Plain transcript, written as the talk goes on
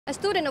A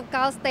student of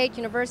Cal State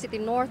University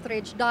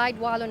Northridge died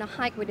while on a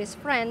hike with his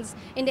friends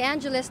in the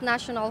Angeles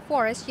National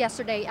Forest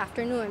yesterday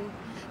afternoon.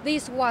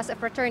 This was a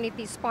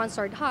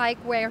fraternity-sponsored hike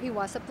where he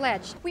was a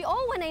pledge. We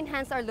all want to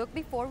enhance our look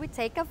before we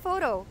take a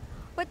photo.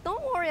 But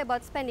don't worry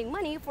about spending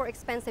money for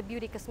expensive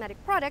beauty cosmetic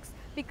products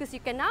because you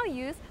can now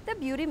use the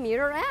Beauty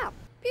Mirror app.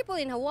 People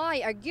in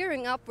Hawaii are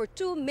gearing up for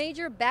two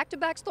major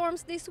back-to-back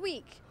storms this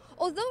week.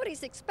 Although it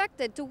is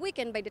expected to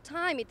weaken by the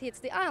time it hits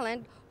the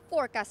island,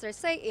 forecasters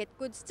say it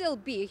could still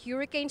be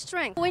hurricane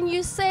strength. When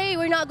you say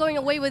we're not going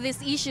away with these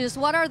issues,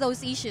 what are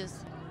those issues?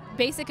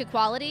 Basic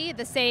equality,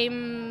 the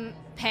same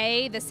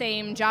pay, the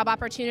same job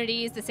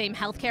opportunities, the same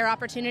healthcare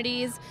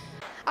opportunities.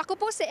 Ako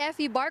po si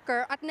Effie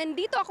Barker at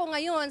nandito ako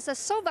ngayon sa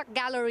Sovac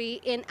Gallery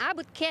in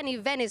Abbot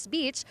Kinney, Venice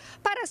Beach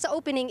para sa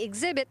opening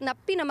exhibit na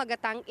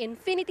pinamagatang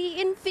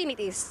Infinity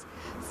Infinities,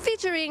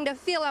 featuring the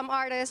film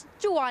artist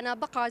Joanna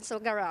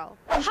Bacansel-Garal.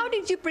 How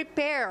did you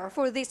prepare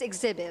for this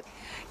exhibit?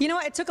 You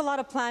know, it took a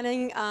lot of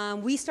planning.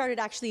 We started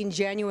actually in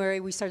January.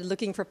 We started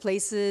looking for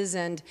places,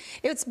 and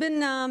it's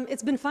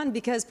been fun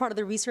because part of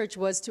the research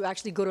was to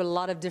actually go to a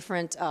lot of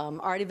different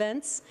art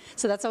events.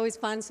 So that's always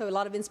fun. So a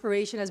lot of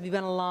inspiration as we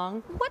went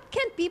along. What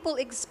can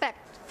people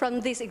expect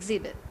from this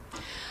exhibit?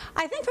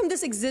 I think from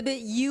this exhibit,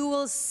 you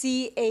will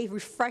see a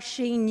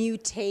refreshing new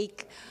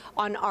take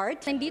on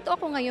art. Nandito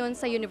ako ngayon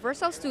sa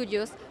Universal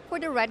Studios for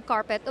the red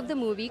carpet of the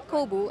movie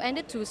Kobu and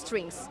the Two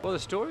Strings. Well, the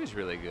story's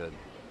really good,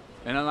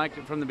 and I liked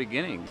it from the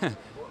beginning.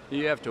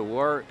 You have to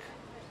work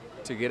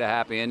to get a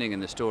happy ending in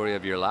the story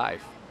of your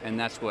life, and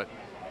that's what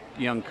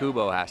young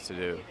Kubo has to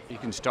do. You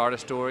can start a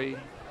story,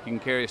 you can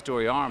carry a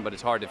story on, but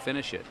it's hard to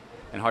finish it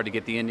and hard to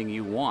get the ending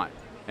you want.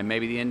 And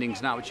maybe the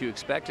ending's not what you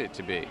expect it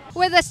to be.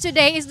 With us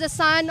today is the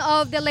son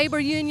of the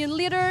labor union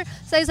leader,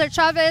 Cesar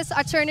Chavez,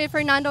 attorney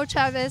Fernando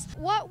Chavez.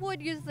 What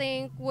would you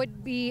think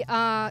would be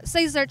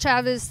Cesar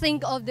Chavez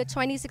think of the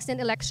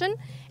 2016 election?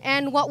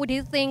 And what would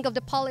he think of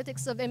the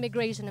politics of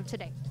immigration of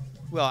today?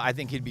 Well, I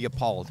think he'd be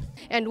appalled.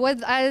 And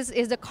with us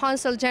is the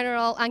Consul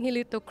General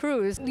Angelito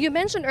Cruz. You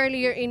mentioned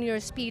earlier in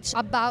your speech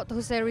about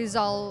Jose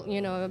Rizal,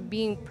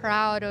 being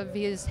proud of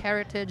his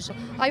heritage.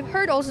 I've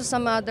heard also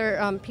some other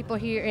people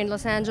here in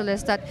Los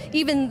Angeles that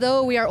even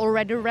though we are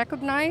already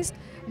recognized,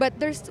 but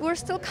we're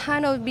still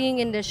kind of being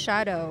in the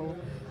shadow.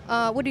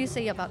 What do you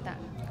say about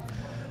that?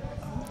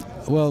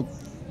 Well,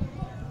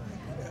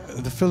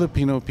 the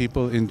Filipino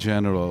people in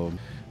general,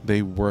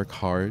 they work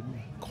hard,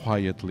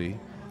 quietly,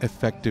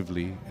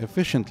 effectively,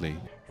 efficiently.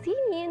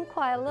 Sinin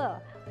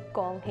Kuala,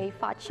 Kong Hei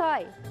Fa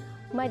Chai,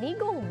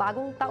 Manigong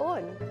Bagong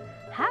Taon.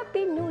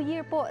 Happy New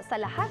Year po sa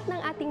lahat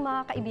ng ating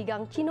mga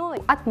kaibigang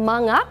Chinoy at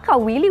mga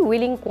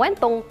kawili-wiling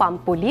kwentong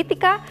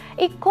pampolitika,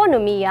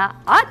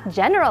 ekonomiya at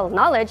general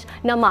knowledge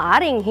na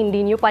maaring hindi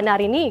nyo pa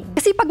narinig.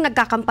 Kasi pag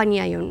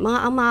nagkakampanya yun,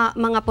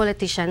 mga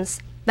politicians,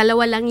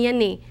 dalawa lang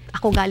yan eh.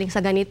 Ako galing sa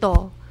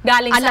ganito.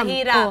 Galing sa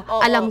hirap.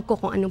 Alam ko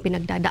kung anong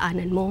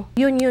pinagdadaanan mo.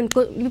 Yun.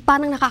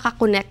 Parang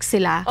nakaka-connect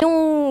sila.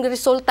 Yung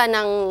resulta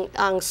ng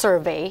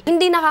survey,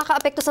 hindi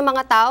nakaka-apekto sa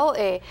mga tao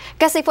eh.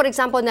 Kasi for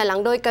example na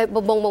lang, doon kay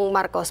Bongbong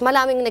Marcos,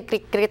 maraming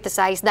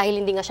nag-criticize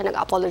dahil hindi nga siya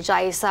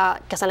nag-apologize sa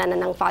kasalanan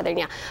ng father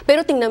niya.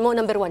 Pero tingnan mo,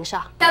 number 1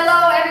 siya.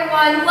 Hello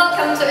everyone!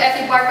 Welcome to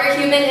Effie Barker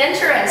Human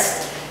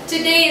Interest.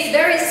 Today is a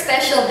very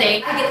special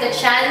day. I get the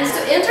chance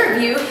to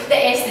interview the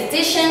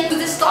esthetician to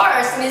the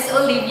stars, Miss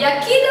Olivia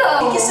Kido.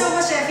 Thank you so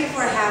much, Effie,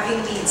 for having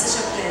me. It's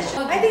such a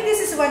pleasure. I think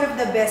this is one of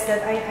the best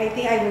that I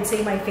think I would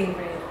say my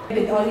favorite.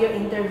 With all your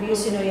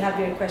interviews, you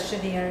have your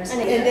questionnaires.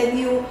 And then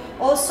you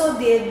also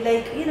did,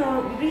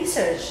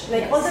 research.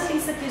 All the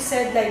things that you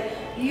said,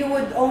 you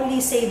would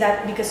only say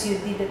that because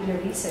you did your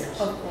research.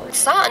 Of course.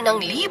 Saan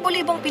ng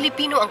libo-libong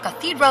Pilipino ang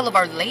Cathedral of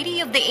Our Lady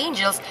of the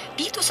Angels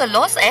dito sa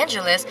Los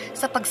Angeles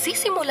sa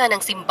pagsisimula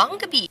ng simbang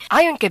gabi.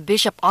 Ayon kay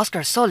Bishop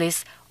Oscar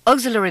Solis,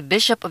 Auxiliary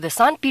Bishop of the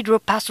San Pedro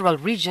Pastoral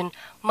Region,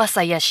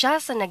 masaya siya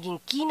sa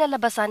naging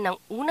kinalabasan ng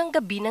unang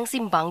gabi ng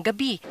simbang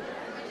gabi.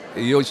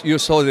 You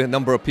saw the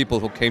number of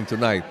people who came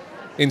tonight.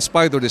 In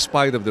spite or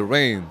despite of the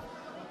rain,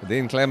 the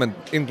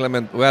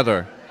inclement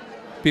weather,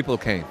 people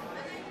came.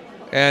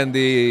 And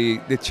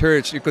the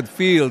church, you could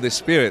feel the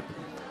spirit.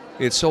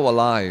 It's so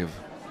alive.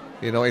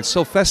 It's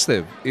so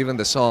festive, even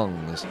the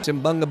songs.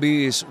 Simbang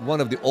Gabi is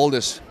one of the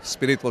oldest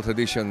spiritual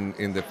tradition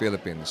in the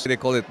Philippines. They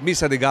call it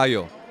Misa de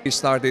Gallo. It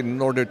started in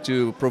order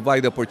to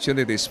provide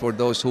opportunities for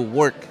those who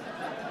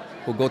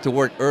go to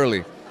work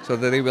early, so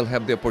that they will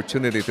have the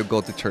opportunity to go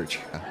to church.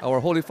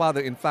 Our Holy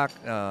Father, in fact,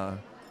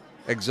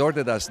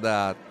 exhorted us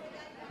that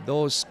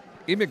those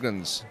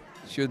immigrants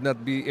should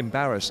not be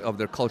embarrassed of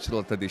their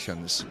cultural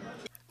traditions.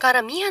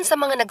 Karamihan sa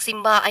mga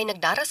nagsimba ay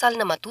nagdarasal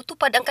na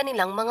matutupad ang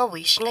kanilang mga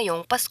wish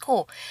ngayong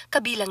Pasko.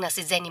 Kabilang na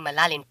si Zenny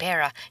Malalin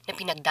Pera na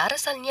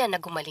pinagdarasal niya na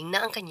gumaling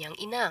na ang kanyang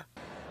ina.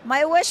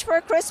 My wish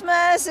for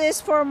Christmas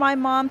is for my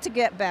mom to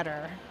get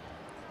better.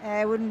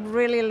 I would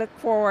really look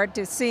forward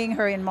to seeing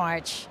her in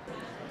March.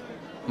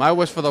 My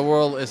wish for the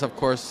world is, of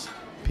course,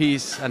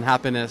 peace and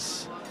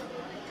happiness.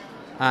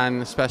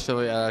 and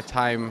especially at a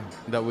time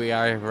that we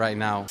are right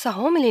now. Sa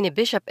homily ni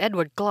Bishop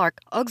Edward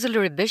Clark,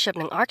 Auxiliary Bishop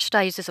ng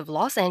Archdiocese of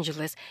Los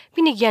Angeles,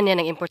 binigyan niya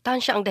ng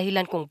importansya ang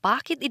dahilan kung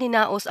bakit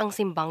idinaos ang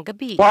simbang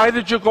gabi. Why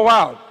did you go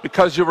out?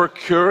 Because you were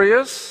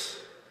curious?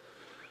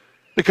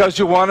 Because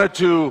you wanted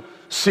to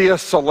see a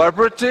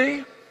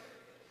celebrity?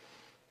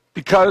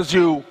 Because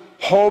you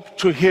hoped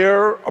to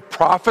hear a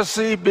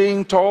prophecy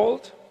being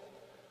told?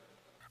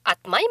 At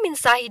may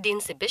mensahe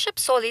din si Bishop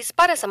Solis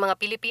para sa mga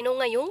Pilipino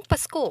ngayong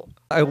Pasko.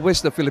 I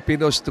wish the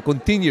Filipinos to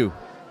continue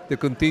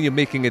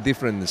making a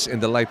difference in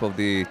the life of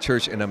the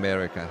church in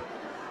America.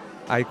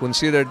 We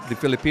consider the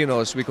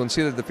Filipinos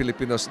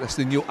as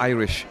the new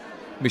Irish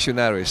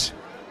missionaries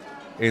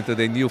into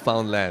the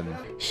newfound land.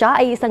 Siya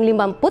ay isang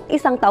 51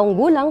 taong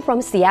gulang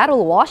from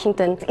Seattle,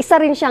 Washington. Isa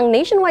rin siyang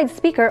nationwide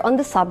speaker on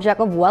the subject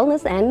of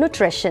wellness and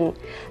nutrition.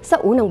 Sa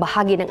unang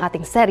bahagi ng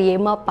ating serye,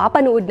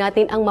 mapapanood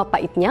natin ang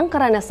mapait niyang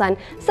karanasan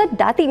sa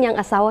dati niyang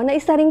asawa na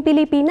isa ring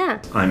Pilipina.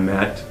 I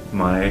met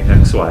my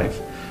ex-wife,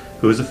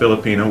 who is a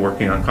Filipino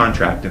working on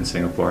contract in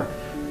Singapore,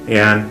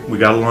 and we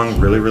got along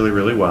really, really,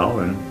 really well,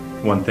 and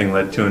one thing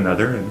led to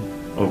another, and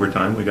over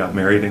time we got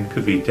married in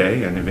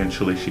Cavite, and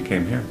eventually she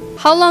came here.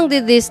 How long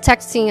did this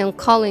texting and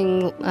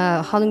calling,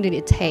 how long did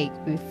it take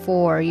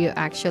before you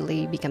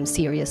actually become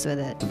serious with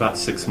it? It's about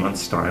 6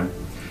 months' time.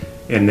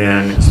 And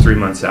then it's 3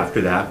 months after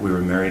that, we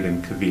were married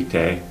in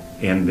Cavite.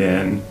 And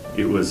then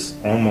it was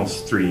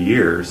almost 3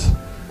 years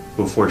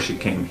before she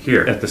came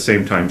here. At the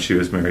same time she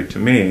was married to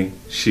me,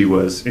 she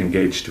was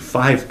engaged to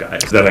 5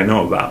 guys that I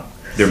know about.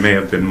 There may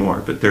have been more,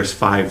 but there's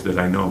 5 that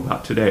I know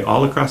about today,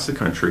 all across the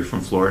country,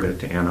 from Florida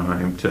to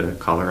Anaheim to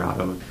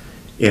Colorado.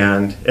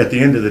 And at the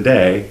end of the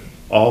day,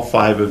 all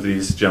 5 of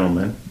these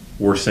gentlemen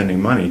were sending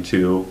money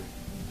to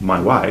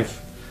my wife,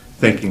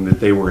 thinking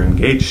that they were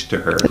engaged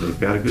to her. They've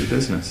got a good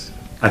business.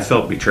 I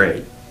felt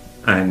betrayed.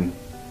 And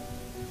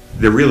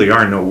there really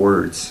are no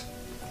words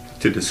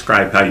to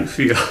describe how you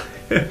feel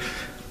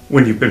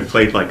when you've been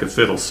played like a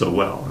fiddle so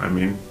well. I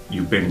mean,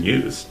 you've been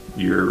used.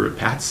 You're a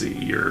patsy.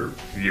 You're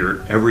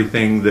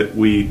everything that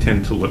we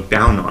tend to look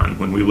down on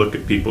when we look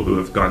at people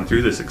who have gone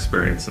through this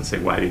experience and say,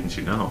 why didn't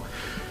you know?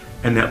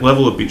 And that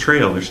level of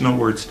betrayal, there's no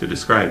words to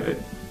describe it.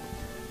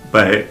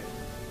 But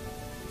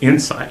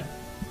inside,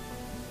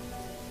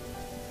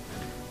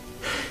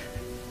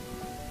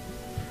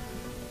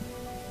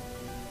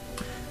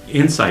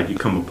 you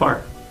come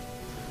apart.